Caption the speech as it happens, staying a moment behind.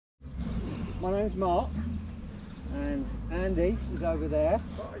my name's Mark, and Andy is over there,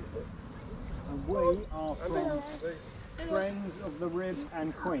 and we are from Friends of the Rib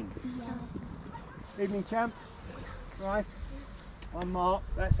and Quin. Evening, champ. Right, I'm Mark,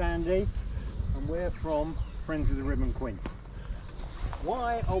 that's Andy, and we're from Friends of the Rib and Quin.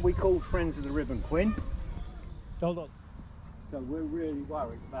 Why are we called Friends of the Rib and Quin? Hold on. So we're really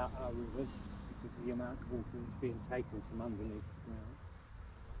worried about our rivers because of the amount of water that's being taken from underneath the ground.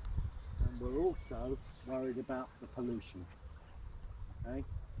 And we're also worried about the pollution. Okay?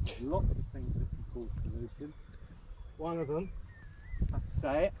 There's lots of things that can cause pollution. One of them, I have to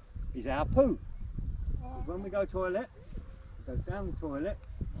say it, is our poo. Because when we go toilet, it goes down the toilet,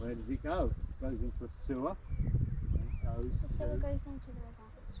 where does it go? It goes into a sewer, and it goes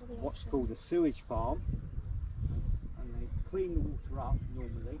to what's called a sewage farm, and they clean the water up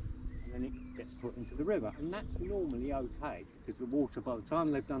normally, and then it gets put into the river, and that's normally okay, because the water, by the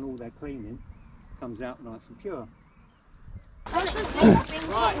time they've done all their cleaning, comes out nice and pure.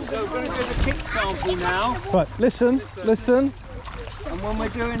 Right, so we're going to do the kick sample now. Right, listen. And when we're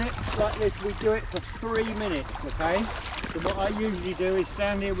doing it like this, we do it for 3 minutes, okay? So what I usually do is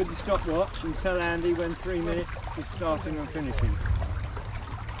stand here with the stopwatch and tell Andy when 3 minutes is starting and finishing.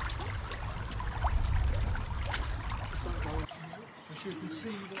 So you can see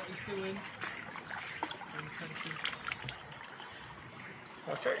what he's doing.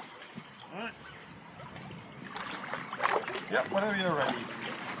 Okay. Alright. Yep, whenever you're ready.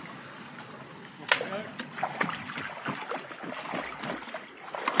 Off we go.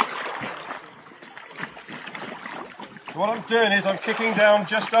 So what I'm doing is I'm kicking down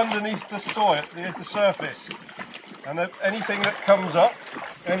just underneath the soil, the surface, and anything that comes up,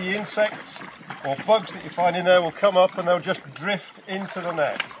 any insects or bugs that you find in there will come up and they'll just drift into the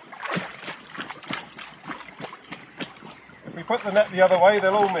net. If we put the net the other way,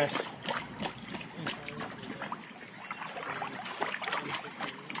 they'll all miss.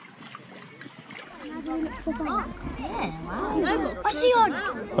 Yeah, wow. I see one.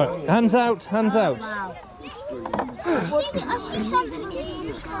 Right, hands out, hands out. Wow. I see something.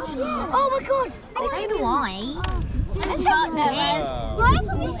 Oh my god! I don't know why. Why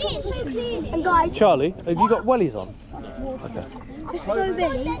can we see it so clearly? And guys, Charlie, have you got wellies on? Okay. it's so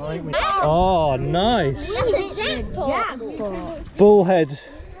big. Oh, nice. That's a jackpot. Bullhead.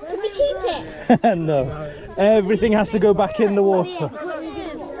 Can we keep it? No. Everything has to go back in the water.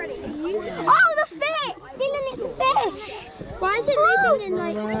 Oh, the fish! Dylan, it's a fish. Why is it moving in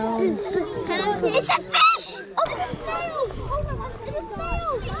like? It's a fish! Oh, it's a snail! Oh, it's a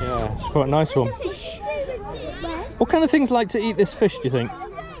snail! Yeah, it's quite a nice one. Fish. What kind of things like to eat this fish, do you think?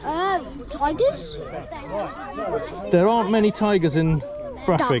 Tigers? There aren't many tigers in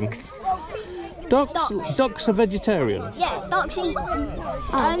Braughing. Ducks. Ducks are vegetarian. Yeah, ducks eat.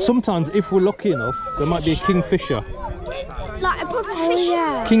 Sometimes, if we're lucky enough, there might be a kingfisher. Like a proper fish.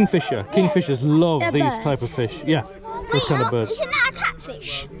 Yeah. Kingfisher. Kingfishers love these type of fish. Yeah, those kind of birds. Isn't that a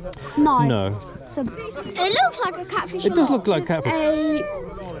catfish? No. No. It looks like a catfish. It does look like catfish.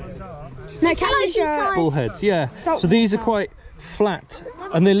 No, catfish are Bullheads, yeah. So these are quite flat,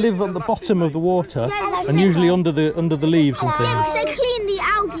 and they live at the bottom of the water, and usually under the leaves and things. Yeah, because they clean the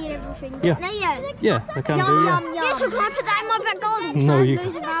algae and everything. Yeah. Yeah, they can do. Yeah. Yeah, so can I put that in my back garden? No, I you. have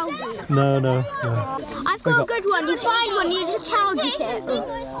loads of algae. No. I've got a good one. You find one, you just target it.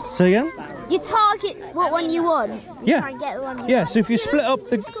 Say again? You target what one you want. Yeah. Try and get the one Yeah. So if you split up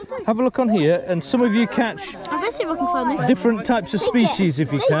have a look on here, and some of you catch I bet see if I can find this. different types of species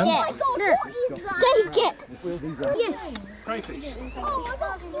if you can. Take it. Yeah. Crayfish.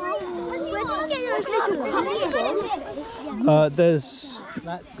 Where do you get those little cups? There's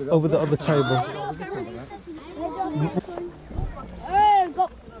over the other table.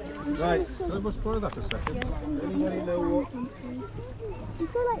 Right, so let's borrow that a second. Anybody know what?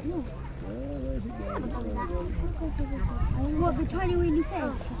 What, the tiny weeny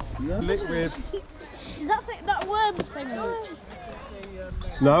fish? Liquid. Is that worm thing?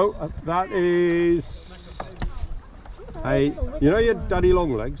 No, that is you know your daddy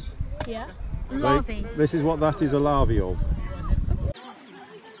long legs? Yeah. Larvae. This is what that is a larvae of.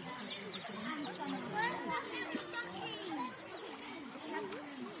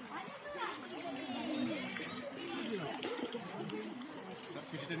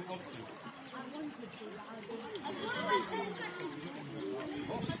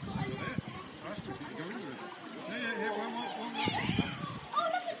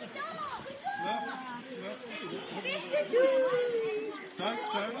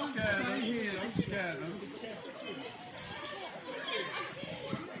 Don't scare them.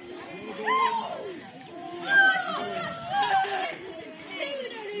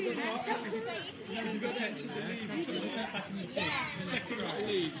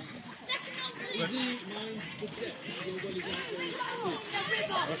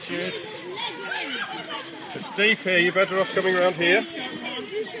 Watch it. It's deep here, you're better off coming around here.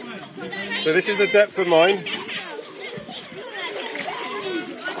 So this is the depth of mine.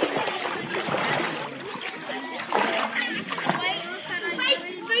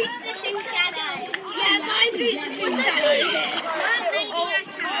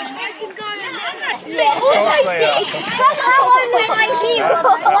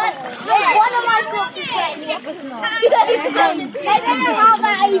 One of my socks is wet and the other's not. I don't know how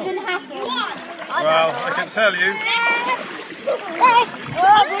that even happened. Well, I can tell you,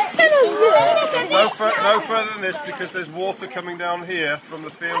 no further than this, because there's water coming down here from the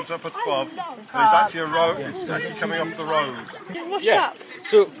fields up above. And it's actually a road. It's actually coming off the road. Yeah.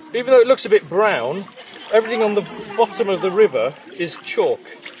 So even though it looks a bit brown, everything on the bottom of the river is chalk.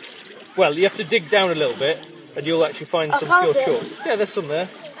 Well, you have to dig down a little bit, and you'll actually find some pure chalk. Yeah, there's some there.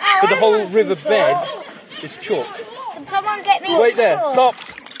 But the whole river bed is chalk. Can someone get me Wait there, stop!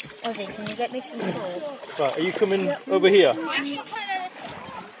 Ozzy, can you get me some chalk? Right, are you coming over here?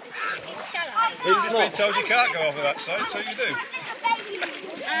 You've just been told you can't go over that side, so you do.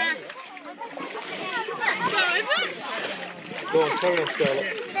 Go on, carry on,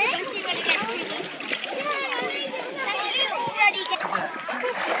 Scarlett.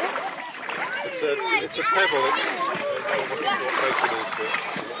 It's a pebble. Of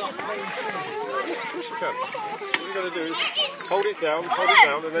course you can. What you've got to do is hold it down,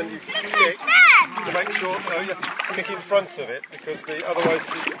 and then you kick to make sure you kick in front of it, because otherwise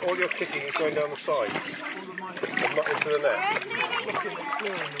all your kicking is going down the sides and not into the net.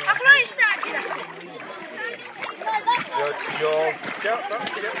 How can I start it? You're about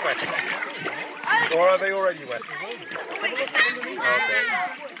to get wet. Or are they already wet? Okay.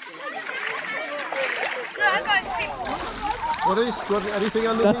 What is anything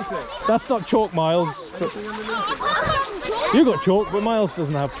underneath it? That's not chalk, Miles. You got chalk, but Miles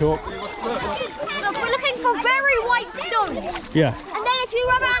doesn't have chalk. Look, we're looking for very white stones. Yeah. And then if you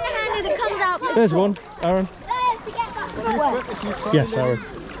rub it on your hand, it comes out. There's one, Aaron. Yes, Aaron.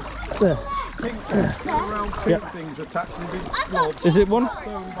 There. Pink things attached to big blobs. Is it one?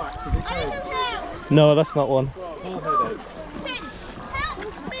 No, that's not one.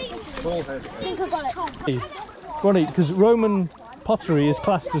 Full head. I think I got it. Ronnie, because Roman pottery is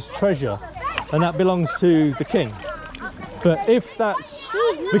classed as treasure, and that belongs to the king. But if that's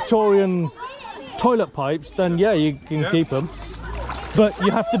Victorian toilet pipes, then yeah, you can keep them. But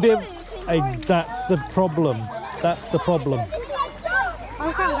you have to be able... that's the problem. That's the problem.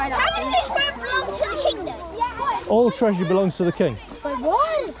 How does this bird belong to the kingdom? All treasure belongs to the king. But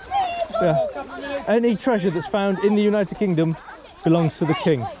what? Yeah. Any treasure that's found in the United Kingdom belongs to the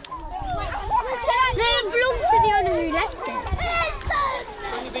king. It belongs to the owner who left it.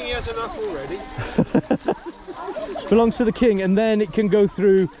 Do you think he has enough already? Belongs to the king, and then it can go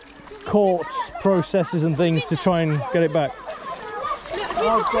through court processes and things to try and get it back.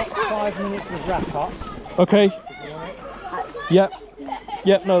 I've got 5 minutes of wrap up. Okay. Yep.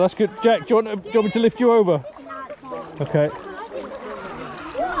 Yep, no, that's good. Jack, do you want me to lift you over? Okay.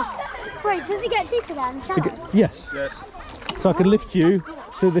 Wait, does it get deeper then? Shallow? Yes. Yes. So I can lift you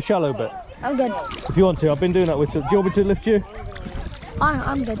to the shallow bit. I'm good. If you want to, I've been doing that with you. Do you want me to lift you?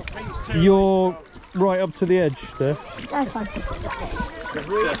 I'm good. You're right up to the edge there. That's fine.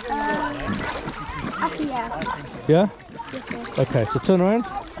 Actually, yeah. Yeah? This way. Okay, so turn around.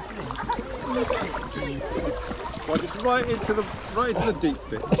 Well, it's right into the deep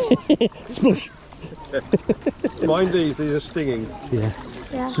bit. Splush. Mind these are stinging. Yeah.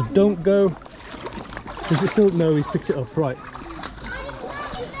 Yeah. So don't go. Does it still? No, he's picked it up. Right.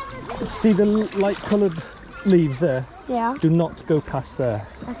 See the light coloured leaves there? Yeah. Do not go past there.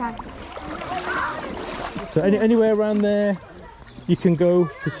 Okay. So anywhere around there you can go,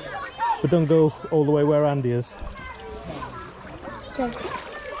 but don't go all the way where Andy is. Okay.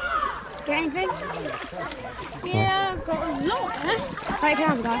 Got anything? Yeah, I've got a lot there. Right, can I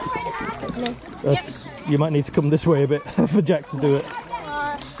have a go? That's, you might need to come this way a bit for Jack to do it.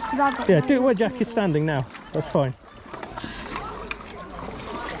 Yeah, do it where Jack is standing now. That's fine.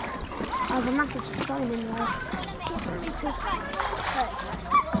 There's a massive stone in there.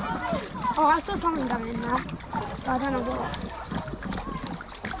 Oh, I saw something down in there, but I don't know what.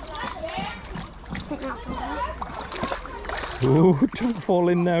 I think that's something. Ooh, don't fall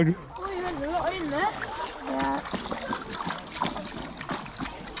in now. Oh, you had a lot in there. Yeah.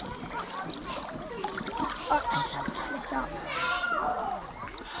 Oh, lift up.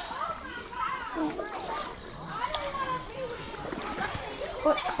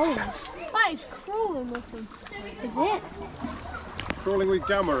 Oh, it's cold. That is crawling with them. Is it? Crawling with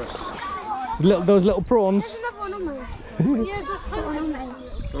gammarus. Those little prawns. There's another one on there. Yeah, there's another one on there.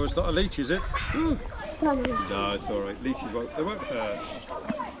 Oh, it's not a leech, is it? Tell me. No, it's all right. Leeches won't. They won't hurt.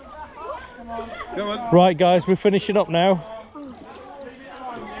 Go on. Right, guys, we're finishing up now.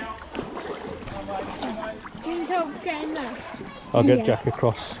 Can you help getting there? I'll get Jack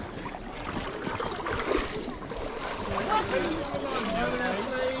across.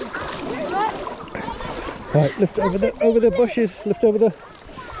 Right, lift over the bushes. Lift over the.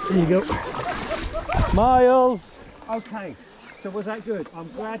 There you go. Miles. Okay, so was that good? I'm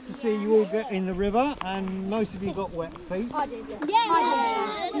glad to see you all get in the river and most of you got wet feet. I did,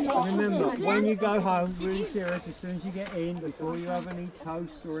 yeah. Remember, when you go home, really serious, as soon as you get in, before you have any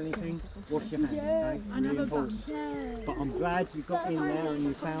toast or anything, wash your hands, okay? Really important. But I'm glad you got in there and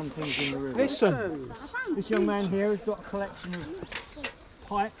you found things in the river. Listen. This young man here has got a collection of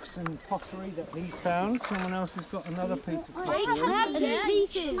pipes and pottery that he's found. Someone else has got another piece of pottery. I have 2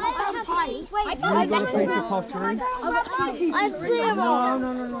 pieces. I have pipes. You've got a piece of pottery. I have 0. No.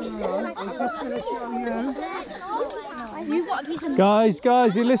 I'm just going to show you. You got a piece of.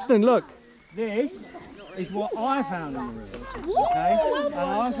 Guys, you're listening. Look. This is what I found in the river. Okay? And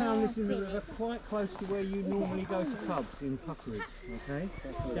I found this in the river quite close to where you normally go to pubs in Puckeridge. Okay?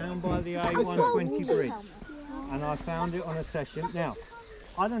 Down by the A120 bridge. And I found it on a session. Now,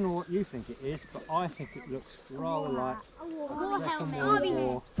 I don't know what you think it is, but I think it looks rather like a Second World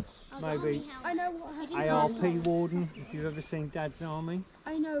War, maybe ARP Warden, if you've ever seen Dad's Army.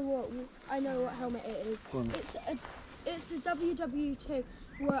 I know what helmet it is. It's a WW2.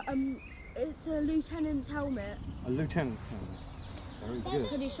 Where, it's a lieutenant's helmet. A lieutenant's helmet. Very good.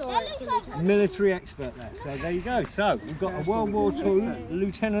 Pretty sure it's a lieutenant. Military expert there. So there you go. So we've got a World War II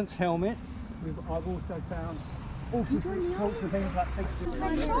lieutenant's helmet. I've also found all sorts of things like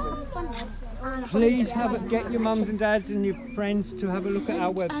please get your mums and dads and your friends to have a look at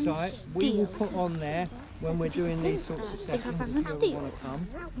our website. We will put on there when we're doing these sorts of sessions if you ever want to come.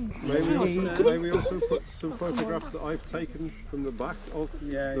 May we also put some photographs that I've taken from the back of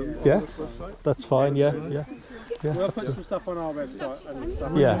the website? That's fine. Yeah. We'll put some stuff on our website and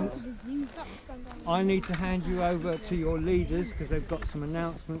stuff. Yeah. I need to hand you over to your leaders because they've got some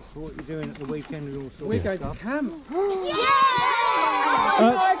announcements for what you're doing at the weekend and all sorts of stuff. We're going to camp.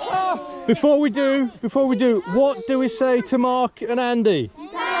 Before we do, what do we say to Mark and Andy?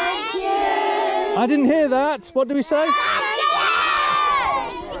 Thank you. I didn't hear that. What do we say?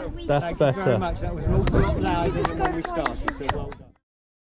 That's Thank you very better. much. That was an awful lot louder than when we started, so well done.